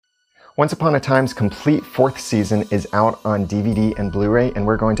Once Upon a Time's complete fourth season is out on DVD and Blu-ray, and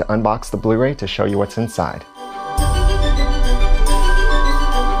we're going to unbox the Blu-ray to show you what's inside.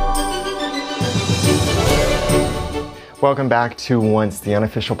 Welcome back to Once, the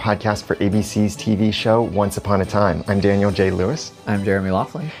unofficial podcast for ABC's TV show Once Upon a Time. I'm Daniel J. Lewis. I'm Jeremy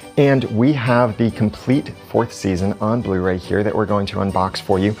Laughlin. And we have the complete fourth season on Blu-ray here that we're going to unbox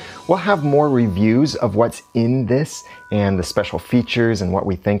for you. We'll have more reviews of what's in this and the special features and what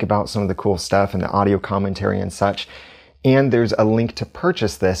we think about some of the cool stuff and the audio commentary and such. And there's a link to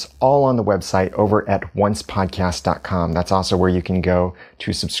purchase this all on the website over at oncepodcast.com. That's also where you can go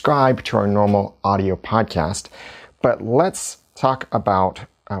to subscribe to our normal audio podcast. But let's talk about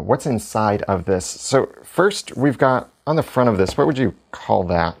what's inside of this. So first, we've got on the front of this, what would you call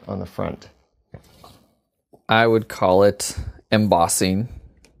that on the front? I would call it embossing,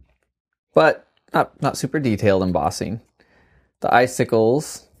 but not super detailed embossing. The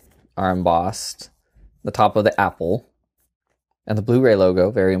icicles are embossed, the top of the apple, and the Blu-ray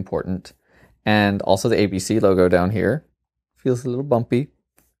logo, very important, and also the ABC logo down here. Feels a little bumpy,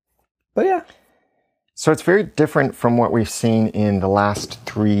 but yeah. So it's very different from what we've seen in the last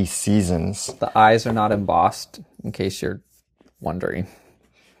 3 seasons. The eyes are not embossed, in case you're wondering.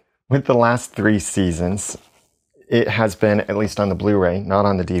 With the last 3 seasons, it has been, at least on the Blu-ray, not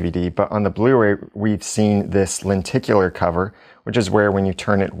on the DVD, but on the Blu-ray, we've seen this lenticular cover, which is where when you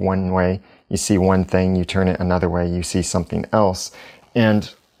turn it one way, you see one thing, you turn it another way, you see something else.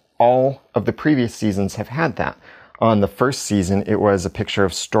 And all of the previous seasons have had that. On the first season, it was a picture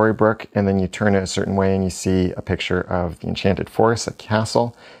of Storybrooke, and then you turn it a certain way and you see a picture of the Enchanted Forest, a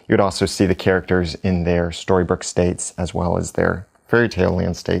castle. You would also see the characters in their Storybrooke states as well as their fairy tale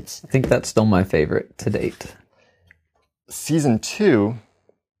land states. I think that's still my favorite to date. Season 2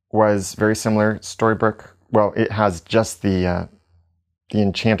 was very similar. Storybrooke, well, it has just the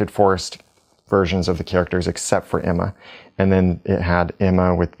Enchanted Forest versions of the characters except for Emma. And then it had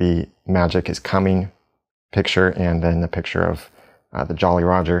Emma with the Magic is Coming picture, and then the picture of the Jolly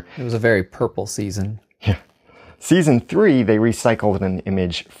Roger. It was a very purple season. Yeah. Season 3, they recycled an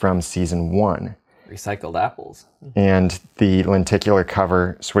image from season 1. Recycled apples. And the lenticular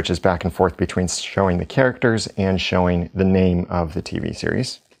cover switches back and forth between showing the characters and showing the name of the TV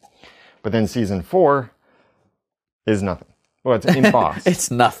series. But then season 4 is nothing. Well, it's embossed.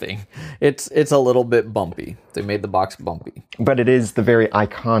 It's nothing. It's a little bit bumpy. They made the box bumpy. But it is the very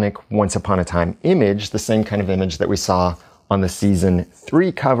iconic Once Upon a Time image, the same kind of image that we saw on the season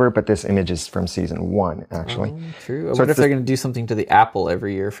 3 cover, but this image is from season 1, actually. True. I wonder if they're going to do something to the apple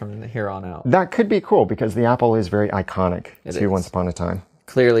every year from here on out. That could be cool, because the apple is very iconic to Once Upon a Time.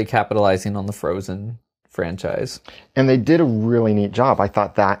 Clearly capitalizing on the Frozen franchise. And they did a really neat job. I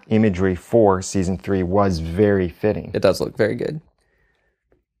thought that imagery for season 3 was very fitting. It does look very good.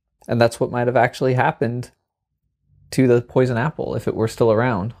 And that's what might have actually happened to the poison apple if it were still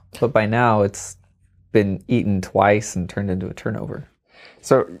around. But by now it's been eaten twice and turned into a turnover.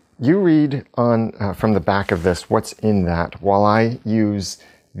 So you read on from the back of this what's in that, while I use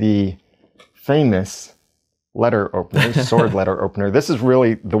the famous letter opener, sword letter opener. This is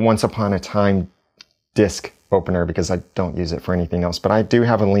really the Once Upon a Time disc opener, because I don't use it for anything else. But I do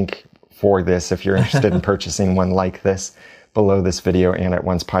have a link for this if you're interested in purchasing one like this below this video, and at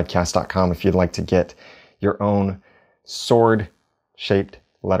oncepodcast.com if you'd like to get your own sword-shaped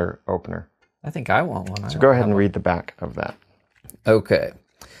letter opener. I think I want one. So go ahead and read the back of that. Okay.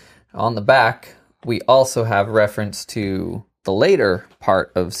 On the back, we also have reference to the later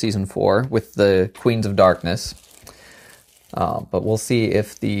part of season 4 with the Queens of Darkness. But we'll see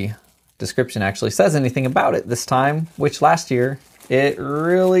if the description actually says anything about it this time, which last year it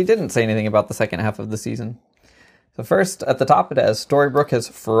really didn't say anything about the second half of the season. So first, at the top it has Storybrooke has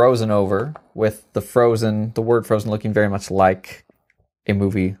frozen over, with the word frozen looking very much like a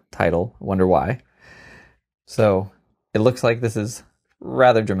movie title. I wonder why. So it looks like this is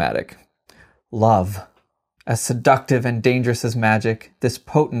rather dramatic. Love, as seductive and dangerous as magic, this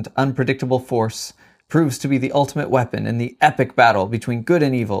potent, unpredictable force proves to be the ultimate weapon in the epic battle between good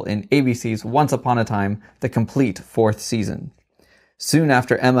and evil in ABC's Once Upon a Time, the complete fourth season. Soon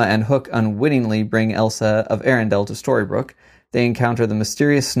after Emma and Hook unwittingly bring Elsa of Arendelle to Storybrooke, they encounter the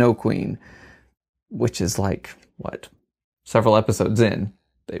mysterious Snow Queen, which is like, several episodes in.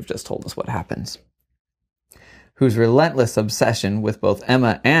 They've just told us what happens. Whose relentless obsession with both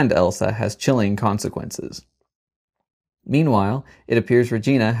Emma and Elsa has chilling consequences. Meanwhile, it appears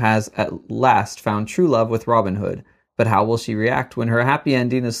Regina has at last found true love with Robin Hood, but how will she react when her happy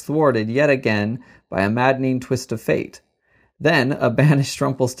ending is thwarted yet again by a maddening twist of fate? Then a banished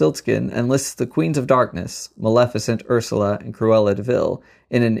Rumpelstiltskin enlists the Queens of Darkness, Maleficent, Ursula, and Cruella de Vil,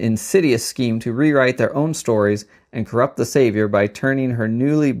 in an insidious scheme to rewrite their own stories and corrupt the Savior by turning her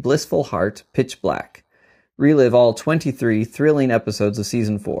newly blissful heart pitch black. Relive all 23 thrilling episodes of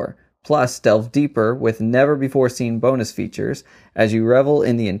Season 4, plus delve deeper with never-before-seen bonus features as you revel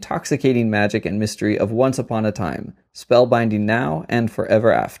in the intoxicating magic and mystery of Once Upon a Time, spellbinding now and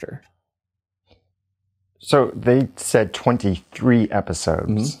forever after. So they said 23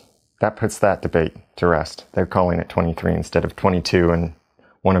 episodes. Mm-hmm. That puts that debate to rest. They're calling it 23 instead of 22, and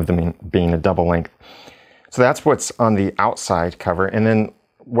one of them being a double length. So that's what's on the outside cover. And then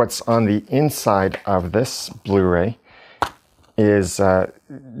what's on the inside of this Blu-ray is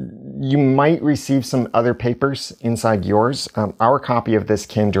you might receive some other papers inside yours. Our copy of this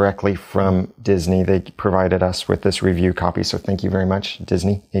came directly from Disney. They provided us with this review copy, so thank you very much,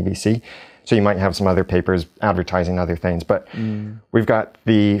 Disney, ABC. So you might have some other papers advertising other things. But we've got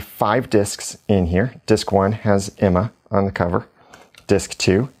the 5 discs in here. Disc 1 has Emma on the cover. Disc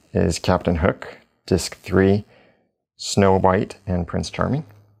 2 is Captain Hook. Disc 3, Snow White and Prince Charming.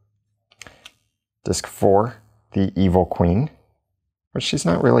 Disc 4, the Evil Queen. But she's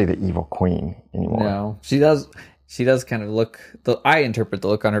not really the Evil Queen anymore. No, she does kind of look... I interpret the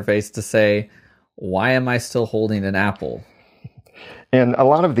look on her face to say, why am I still holding an apple? And a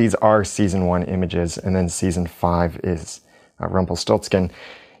lot of these are Season 1 images, and then Season 5 is Rumpelstiltskin.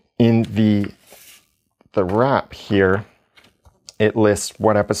 In the wrap here, it lists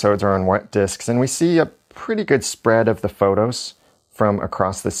what episodes are on what discs, and we see a pretty good spread of the photos from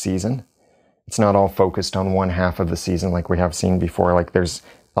across the season. It's not all focused on one half of the season like we have seen before. Like there's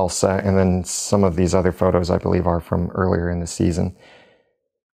Elsa, and then some of these other photos, I believe, are from earlier in the season.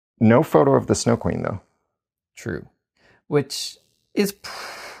 No photo of the Snow Queen, though. True. Which is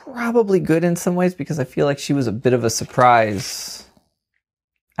probably good in some ways because I feel like she was a bit of a surprise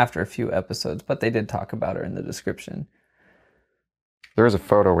after a few episodes, but they did talk about her in the description. There is a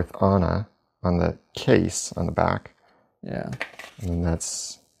photo with Anna on the case on the back. Yeah. And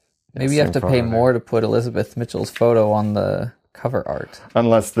that's... Maybe you have to pay more to put Elizabeth Mitchell's photo on the cover art.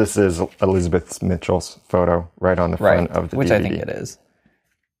 Unless this is Elizabeth Mitchell's photo right on the front of the which DVD. I think it is.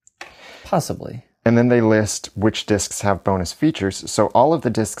 Possibly. And then they list which discs have bonus features. So all of the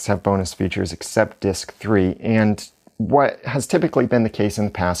discs have bonus features except disc 3. And what has typically been the case in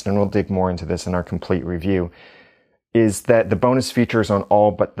the past, and we'll dig more into this in our complete review, is that the bonus features on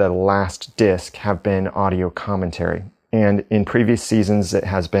all but the last disc have been audio commentary. And in previous seasons, it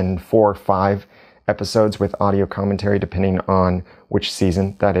has been 4 or 5 episodes with audio commentary, depending on which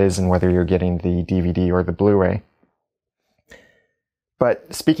season that is and whether you're getting the DVD or the Blu-ray.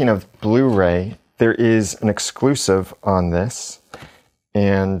 But speaking of Blu-ray, there is an exclusive on this,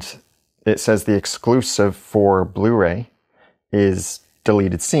 and it says the exclusive for Blu-ray is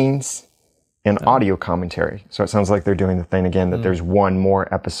deleted scenes and audio commentary. So it sounds like they're doing the thing again, that there's one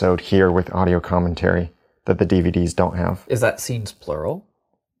more episode here with audio commentary that the DVDs don't have. Is that scenes plural?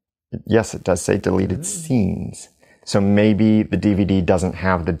 Yes, it does say deleted scenes. So maybe the DVD doesn't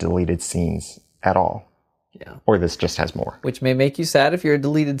have the deleted scenes at all. Yeah. Or this just has more. Which may make you sad if you're a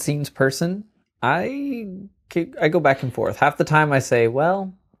deleted scenes person. I go back and forth. Half the time I say,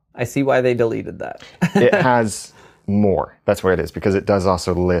 well, I see why they deleted that. It has more. That's what it is, because it does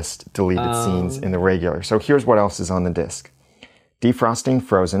also list deleted scenes in the regular. So here's what else is on the disc. Defrosting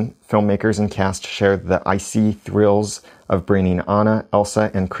Frozen, filmmakers and cast shared the icy thrills of bringing Anna, Elsa,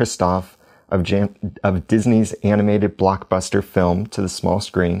 and Kristoff of Disney's animated blockbuster film to the small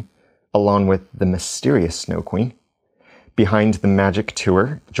screen, along with the mysterious Snow Queen. Behind the Magic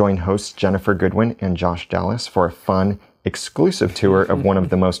Tour, join hosts Jennifer Goodwin and Josh Dallas for a fun, exclusive tour of one of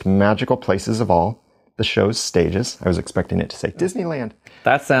the most magical places of all, the show's stages. I was expecting it to say Disneyland.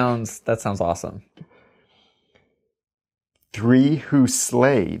 That sounds awesome. 3 Who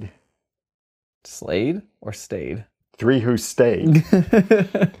Slayed. Slayed or stayed? 3 Who Stayed.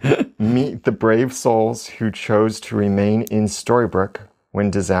 Meet the brave souls who chose to remain in Storybrooke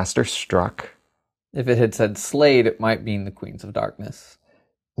when disaster struck. If it had said Slade, it might mean the Queens of Darkness.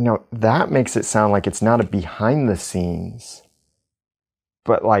 No, that makes it sound like it's not a behind the scenes,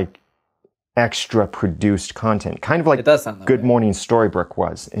 but like extra produced content. Kind of like it does sound that Good way. Morning Storybrooke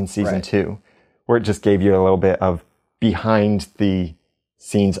was in season 2, where it just gave you a little bit of behind the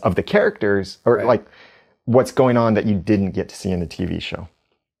scenes of the characters, or like what's going on that you didn't get to see in the TV show.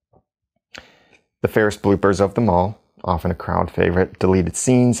 The fairest bloopers of them all, often a crowd favorite, deleted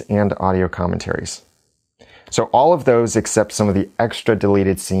scenes, and audio commentaries. So all of those, except some of the extra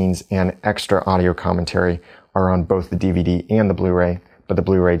deleted scenes and extra audio commentary, are on both the DVD and the Blu-ray, but the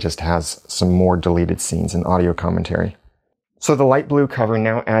Blu-ray just has some more deleted scenes and audio commentary. So the light blue cover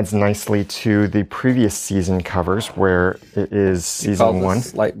now adds nicely to the previous season covers where it is season one.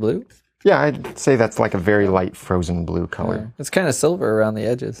 This light blue? Yeah, I'd say that's like a very light frozen blue color. Yeah. It's kind of silver around the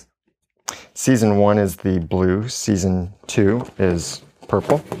edges. Season 1 is the blue. Season 2 is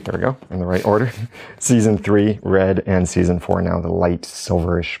purple. There we go, in the right order. Season 3, red. And Season 4 now the light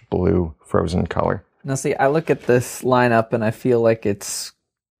silverish blue frozen color. Now see, I look at this lineup and I feel like it's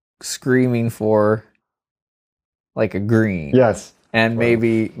screaming for like a green. Yes. And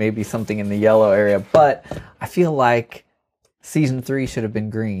maybe something in the yellow area. But I feel like Season 3 should have been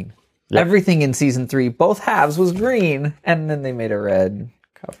green. Yep. Everything in Season 3, both halves was green. And then they made a red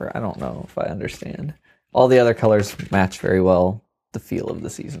cover. I don't know if I understand. All the other colors match very well the feel of the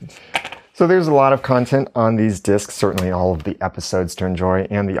seasons. So there's a lot of content on these discs, certainly all of the episodes to enjoy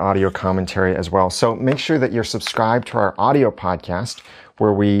and the audio commentary as well. So make sure that you're subscribed to our audio podcast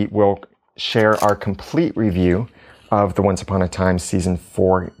where we will share our complete review of the Once Upon a Time Season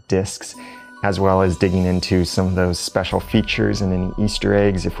 4 discs, as well as digging into some of those special features and any Easter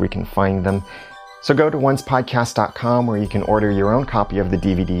eggs if we can find them. So go to oncepodcast.com where you can order your own copy of the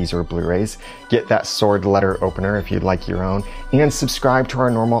DVDs or Blu-rays, get that sword letter opener if you'd like your own, and subscribe to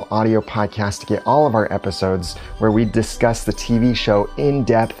our normal audio podcast to get all of our episodes where we discuss the TV show in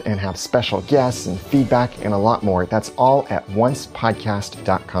depth and have special guests and feedback and a lot more. That's all at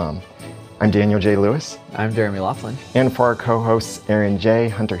oncepodcast.com. I'm Daniel J. Lewis. I'm Jeremy Laughlin. And for our co-hosts Aaron J.,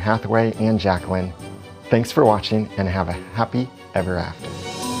 Hunter Hathaway, and Jacqueline, thanks for watching and have a happy ever after.